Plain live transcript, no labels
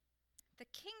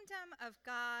kingdom of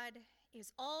God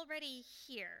is already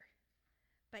here,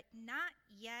 but not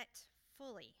yet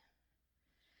fully.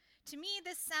 To me,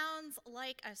 this sounds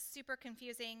like a super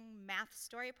confusing math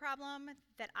story problem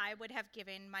that I would have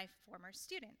given my former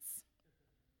students.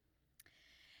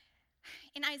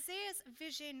 In Isaiah's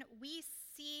vision, we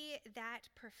see that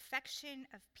perfection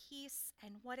of peace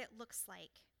and what it looks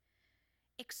like.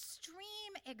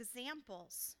 Extreme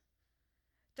examples.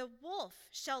 The wolf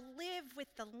shall live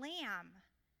with the lamb.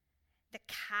 The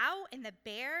cow and the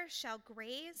bear shall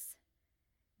graze.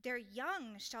 Their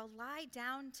young shall lie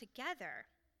down together.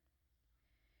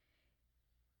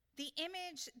 The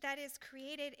image that is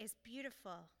created is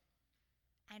beautiful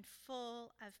and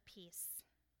full of peace.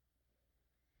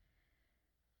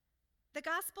 The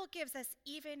gospel gives us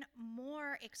even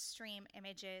more extreme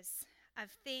images of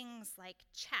things like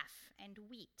chaff and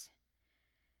wheat.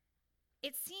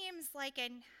 It seems like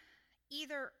an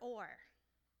either or,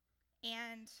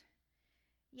 and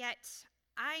yet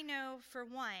I know for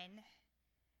one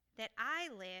that I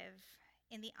live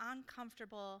in the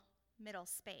uncomfortable middle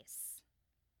space.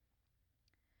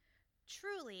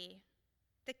 Truly,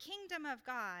 the kingdom of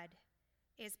God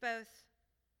is both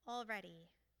already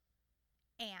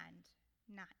and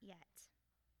not yet.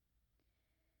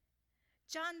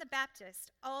 John the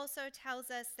Baptist also tells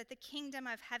us that the kingdom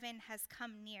of heaven has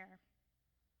come near,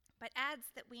 but adds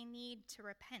that we need to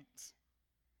repent.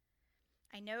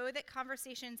 I know that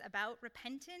conversations about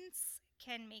repentance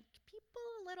can make people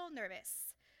a little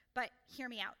nervous, but hear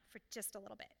me out for just a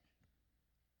little bit.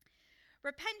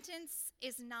 Repentance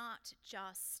is not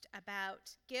just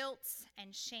about guilt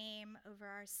and shame over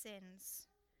our sins.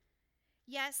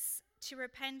 Yes, to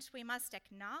repent, we must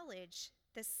acknowledge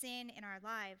the sin in our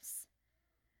lives,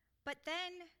 but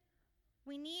then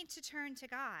we need to turn to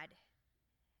God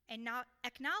and not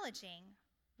acknowledging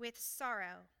with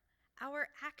sorrow our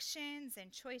actions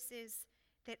and choices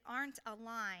that aren't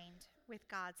aligned with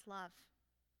God's love.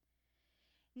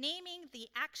 Naming the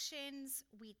actions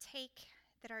we take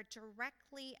that are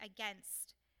directly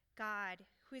against God,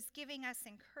 who is giving us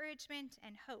encouragement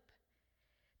and hope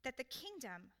that the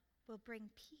kingdom will bring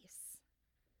peace.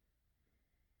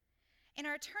 In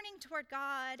our turning toward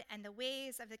God and the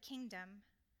ways of the kingdom,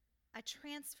 a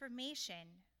transformation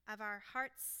of our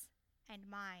hearts and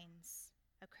minds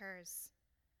occurs.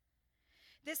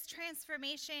 This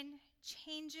transformation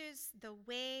changes the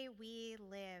way we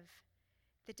live,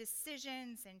 the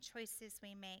decisions and choices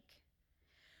we make.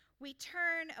 We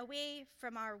turn away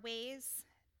from our ways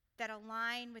that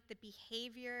align with the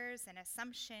behaviors and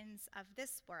assumptions of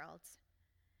this world.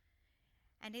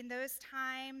 And in those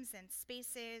times and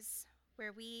spaces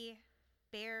where we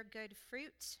bear good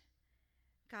fruit,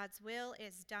 God's will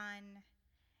is done,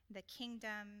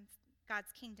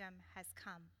 God's kingdom has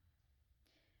come.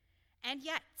 And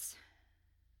yet,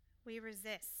 we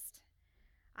resist.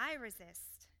 I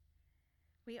resist.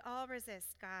 We all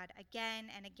resist God again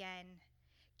and again,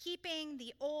 keeping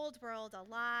the old world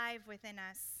alive within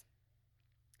us.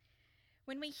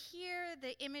 When we hear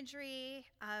the imagery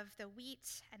of the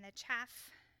wheat and the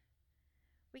chaff,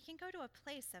 we can go to a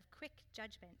place of quick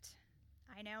judgment.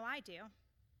 I know I do.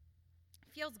 It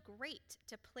feels great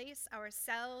to place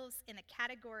ourselves in the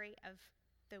category of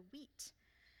the wheat,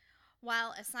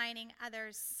 while assigning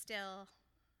others still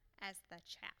as the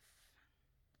chaff.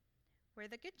 We're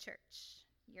the good church.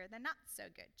 You're the not so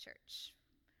good church.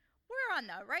 We're on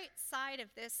the right side of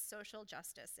this social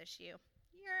justice issue.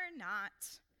 You're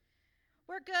not.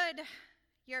 We're good.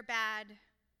 You're bad.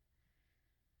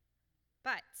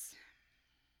 But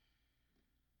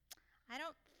I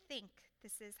don't think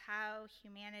this is how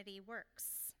humanity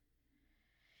works.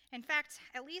 In fact,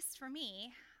 at least for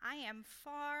me, I am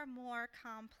far more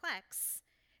complex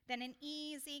than an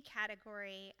easy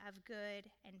category of good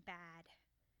and bad,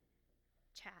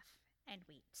 chaff and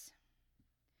wheat.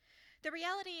 The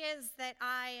reality is that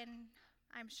I, and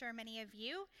I'm sure many of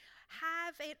you,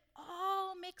 have it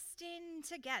all mixed in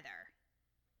together.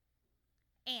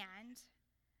 And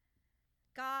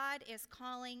God is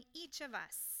calling each of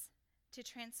us to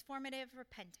transformative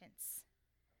repentance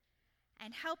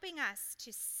and helping us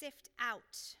to sift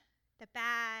out the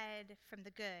bad from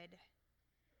the good,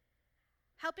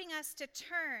 helping us to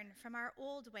turn from our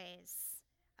old ways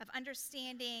of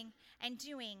understanding and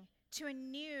doing to a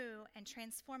new and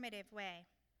transformative way,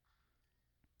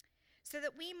 so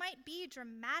that we might be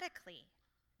dramatically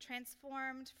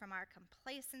transformed from our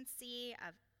complacency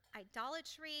of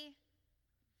idolatry,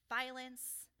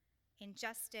 violence,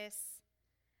 injustice,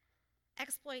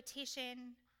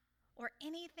 exploitation, or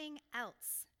anything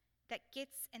else that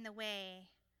gets in the way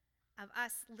of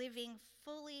us living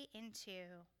fully into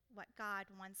what God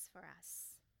wants for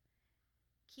us.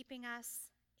 keeping us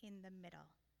in the middle.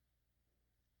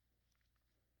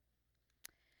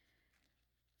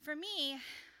 For me,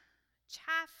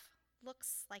 chaff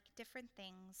looks like different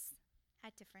things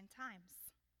at different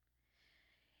times.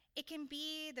 It can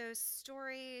be those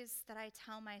stories that I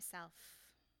tell myself,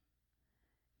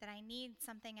 that I need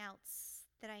something else,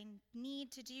 that I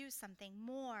need to do something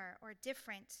more or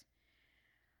different,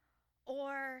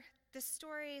 or the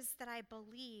stories that I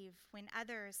believe when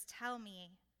others tell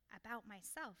me about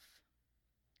myself.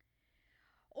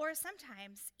 Or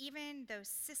sometimes even those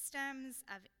systems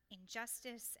of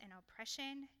injustice and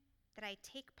oppression that I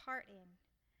take part in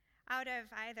out of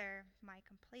either my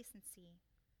complacency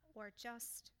or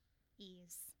just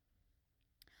ease.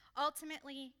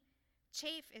 Ultimately,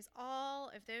 chafe is all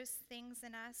of those things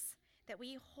in us that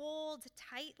we hold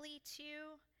tightly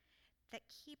to that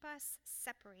keep us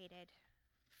separated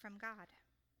from God.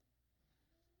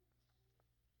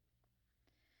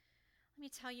 Let me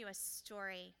tell you a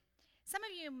story. Some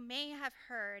of you may have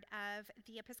heard of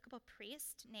the Episcopal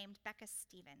priest named Becca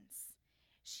Stevens.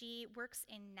 She works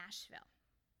in Nashville.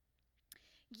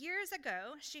 Years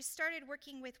ago, she started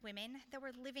working with women that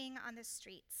were living on the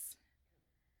streets.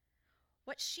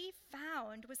 What she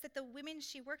found was that the women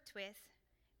she worked with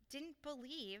didn't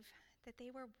believe that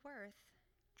they were worth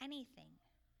anything.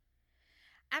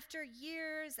 After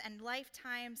years and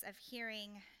lifetimes of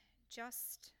hearing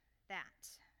just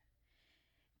that,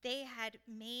 they had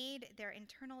made their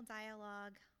internal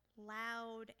dialogue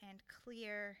loud and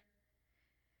clear,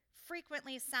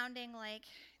 frequently sounding like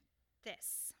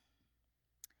this: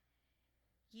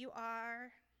 "You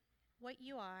are what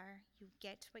you are, you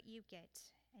get what you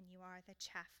get, and you are the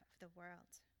chaff of the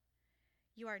world.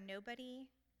 You are nobody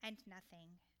and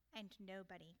nothing, and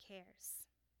nobody cares."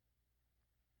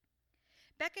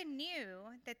 Becca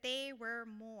knew that they were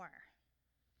more.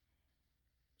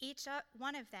 Each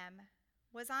one of them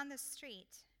was on the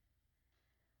street,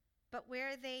 but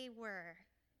where they were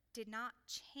did not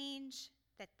change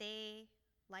that they,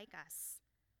 like us,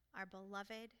 are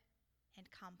beloved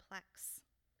and complex.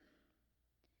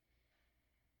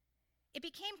 It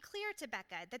became clear to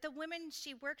Becca that the women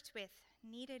she worked with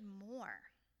needed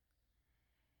more.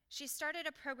 She started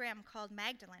a program called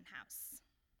Magdalene House.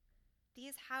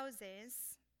 These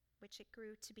houses, which it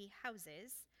grew to be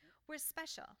houses, were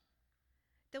special.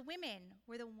 The women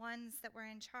were the ones that were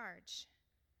in charge.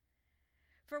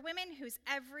 For women whose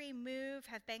every move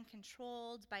have been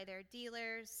controlled by their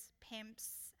dealers,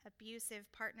 pimps, abusive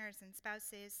partners and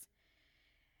spouses,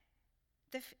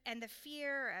 and the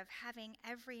fear of having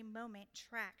every moment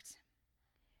tracked,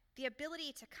 the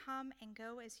ability to come and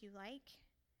go as you like,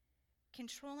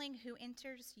 controlling who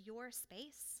enters your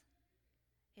space,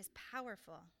 is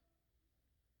powerful.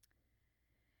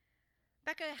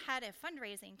 Becca had a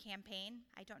fundraising campaign.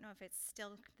 I don't know if it's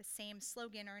still the same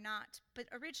slogan or not, but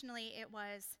originally it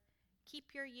was,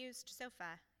 "Keep your used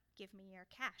sofa, give me your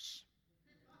cash."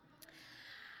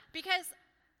 Because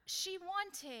she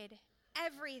wanted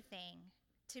everything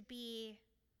to be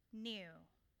new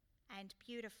and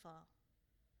beautiful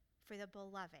for the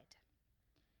beloved.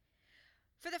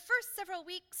 For the first several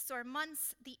weeks or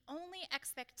months, the only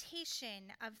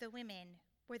expectation of the women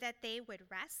were that they would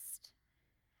rest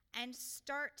and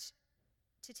start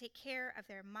to take care of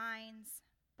their minds,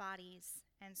 bodies,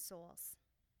 and souls.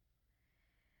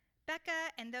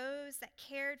 Becca and those that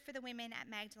cared for the women at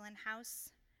Magdalene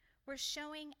House were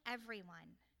showing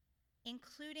everyone,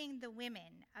 including the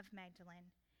women of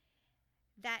Magdalene,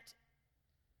 that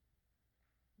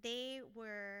they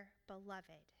were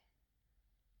beloved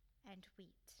and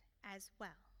wheat as well.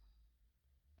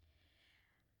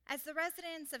 As the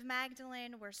residents of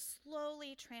Magdalene were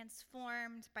slowly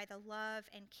transformed by the love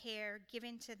and care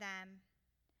given to them,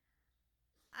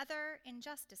 other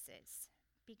injustices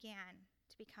began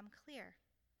to become clear.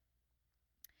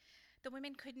 The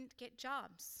women couldn't get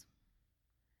jobs.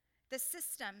 The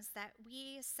systems that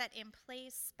we set in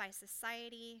place by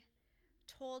society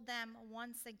told them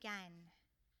once again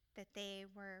that they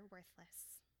were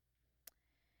worthless.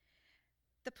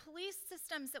 The police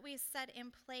systems that we set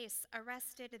in place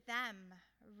arrested them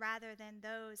rather than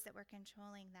those that were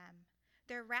controlling them.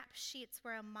 Their rap sheets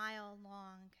were a mile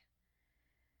long.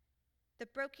 The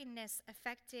brokenness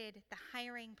affected the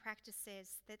hiring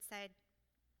practices that said,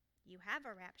 "You have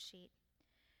a rap sheet."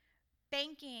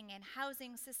 Banking and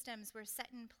housing systems were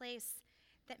set in place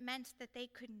that meant that they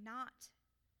could not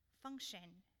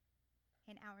function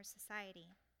in our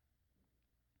society.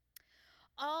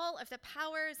 All of the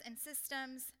powers and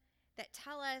systems that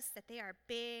tell us that they are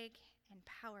big and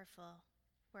powerful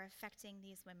were affecting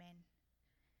these women.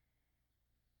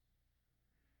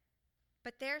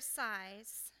 But their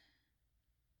size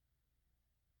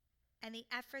and the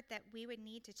effort that we would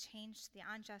need to change the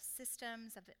unjust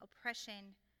systems of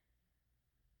oppression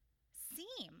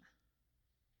seem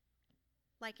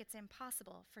like it's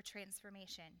impossible for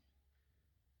transformation.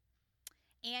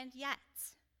 And yet,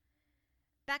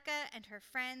 Becca and her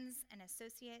friends and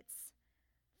associates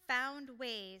found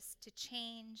ways to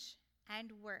change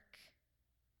and work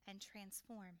and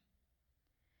transform.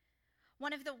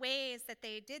 One of the ways that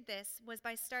they did this was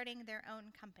by starting their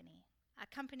own company, a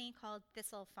company called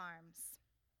Thistle Farms.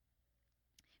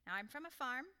 Now, I'm from a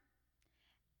farm,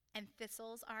 and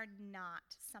thistles are not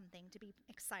something to be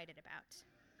excited about.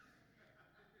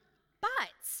 But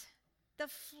the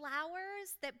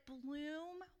flowers that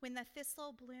bloom when the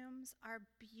thistle blooms are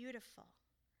beautiful,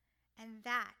 and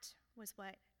that was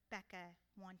what Becca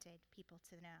wanted people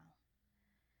to know.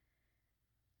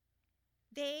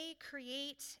 They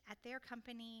create at their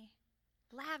company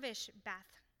lavish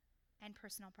bath and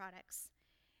personal products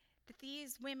that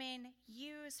these women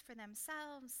use for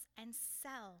themselves and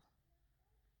sell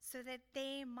so that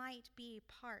they might be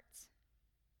part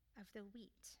of the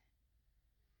wheat.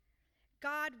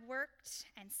 God worked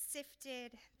and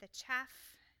sifted the chaff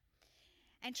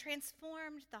and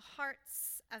transformed the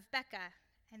hearts of Becca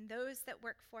and those that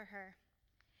work for her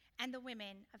and the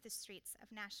women of the streets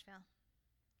of Nashville.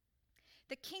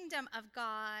 The kingdom of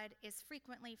God is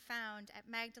frequently found at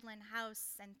Magdalen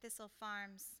House and Thistle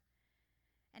Farms.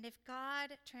 And if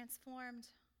God transformed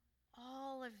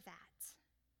all of that,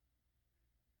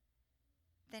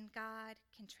 then God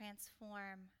can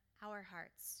transform our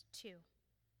hearts too.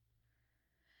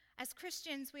 As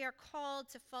Christians, we are called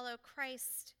to follow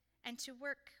Christ and to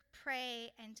work,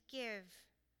 pray, and give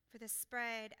for the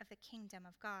spread of the kingdom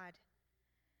of God.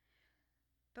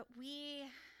 But we,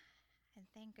 and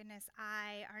thank goodness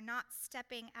are not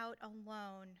stepping out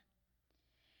alone.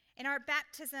 In our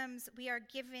baptisms, we are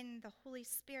given the Holy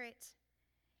Spirit.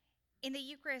 In the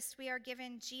Eucharist, we are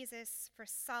given Jesus for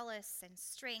solace and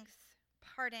strength,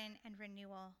 pardon, and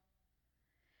renewal.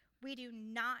 We do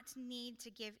not need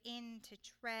to give in to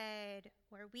dread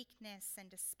or weakness and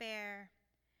despair,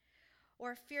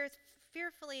 or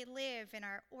fearfully live in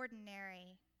our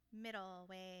ordinary middle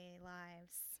way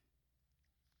lives.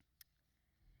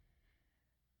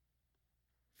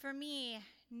 For me,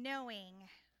 knowing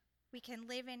we can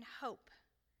live in hope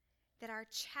that our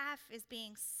chaff is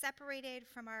being separated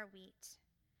from our wheat,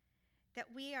 that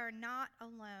we are not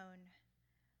alone,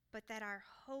 but that our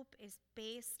hope is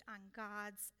based on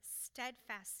God's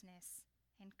steadfastness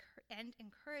and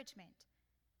encouragement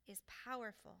is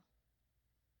powerful.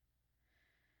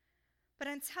 But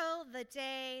until the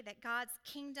day that God's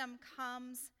kingdom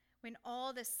comes, when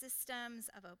all the systems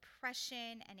of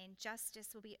oppression and injustice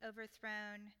will be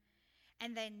overthrown,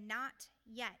 and then not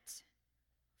yet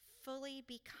fully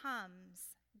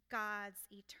becomes God's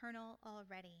eternal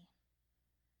already,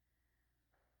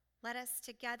 let us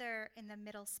together in the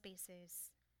middle spaces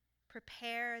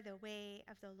prepare the way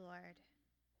of the Lord.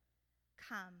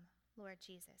 Come, Lord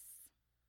Jesus.